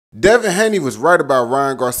Devin Haney was right about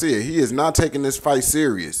Ryan Garcia. He is not taking this fight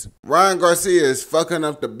serious. Ryan Garcia is fucking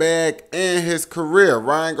up the bag and his career.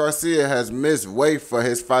 Ryan Garcia has missed weight for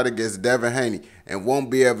his fight against Devin Haney and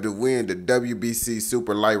won't be able to win the WBC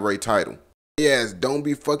super lightweight title. Yes, don't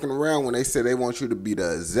be fucking around when they say they want you to be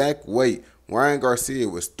the exact weight. Ryan Garcia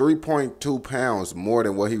was 3.2 pounds more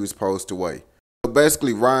than what he was supposed to weigh. So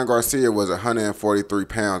basically, Ryan Garcia was 143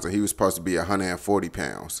 pounds and he was supposed to be 140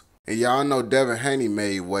 pounds. And y'all know Devin Haney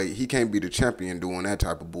made weight. He can't be the champion doing that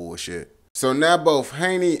type of bullshit. So now both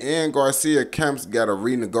Haney and Garcia camps gotta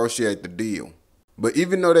renegotiate the deal. But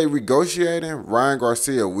even though they renegotiating, Ryan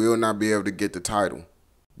Garcia will not be able to get the title.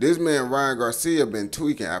 This man Ryan Garcia been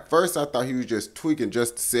tweaking. At first I thought he was just tweaking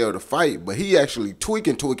just to sell the fight, but he actually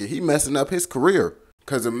tweaking. He messing up his career.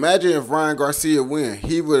 Cause imagine if Ryan Garcia win,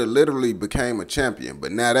 he would have literally became a champion.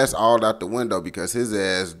 But now that's all out the window because his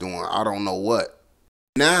ass doing I don't know what.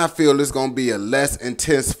 Now I feel it's going to be a less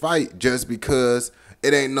intense fight just because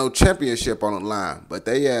it ain't no championship on the line. But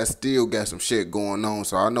they ass still got some shit going on,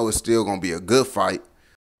 so I know it's still going to be a good fight.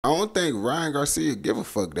 I don't think Ryan Garcia give a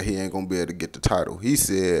fuck that he ain't going to be able to get the title. He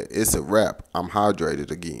said, it's a wrap. I'm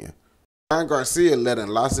hydrated again. Ryan Garcia letting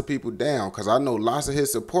lots of people down because I know lots of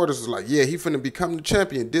his supporters was like, yeah, he finna become the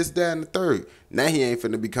champion, this, that, and the third. Now he ain't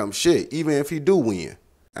finna become shit, even if he do win.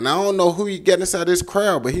 And I don't know who he getting inside this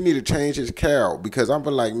crowd, but he need to change his crowd because I'm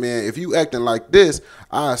like, man, if you acting like this,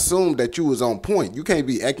 I assume that you was on point. You can't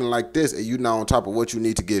be acting like this and you not on top of what you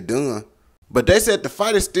need to get done. But they said the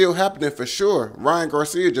fight is still happening for sure. Ryan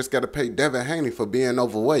Garcia just got to pay Devin Haney for being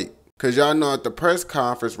overweight. Because y'all know at the press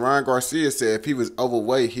conference, Ryan Garcia said if he was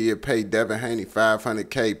overweight, he'd pay Devin Haney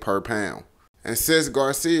 $500K per pound. And since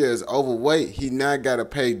Garcia is overweight, he now got to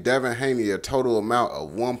pay Devin Haney a total amount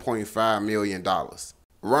of $1.5 million.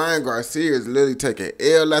 Ryan Garcia is literally taking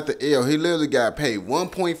L after L. He literally got paid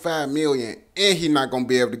 $1.5 million and he not going to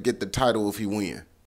be able to get the title if he win.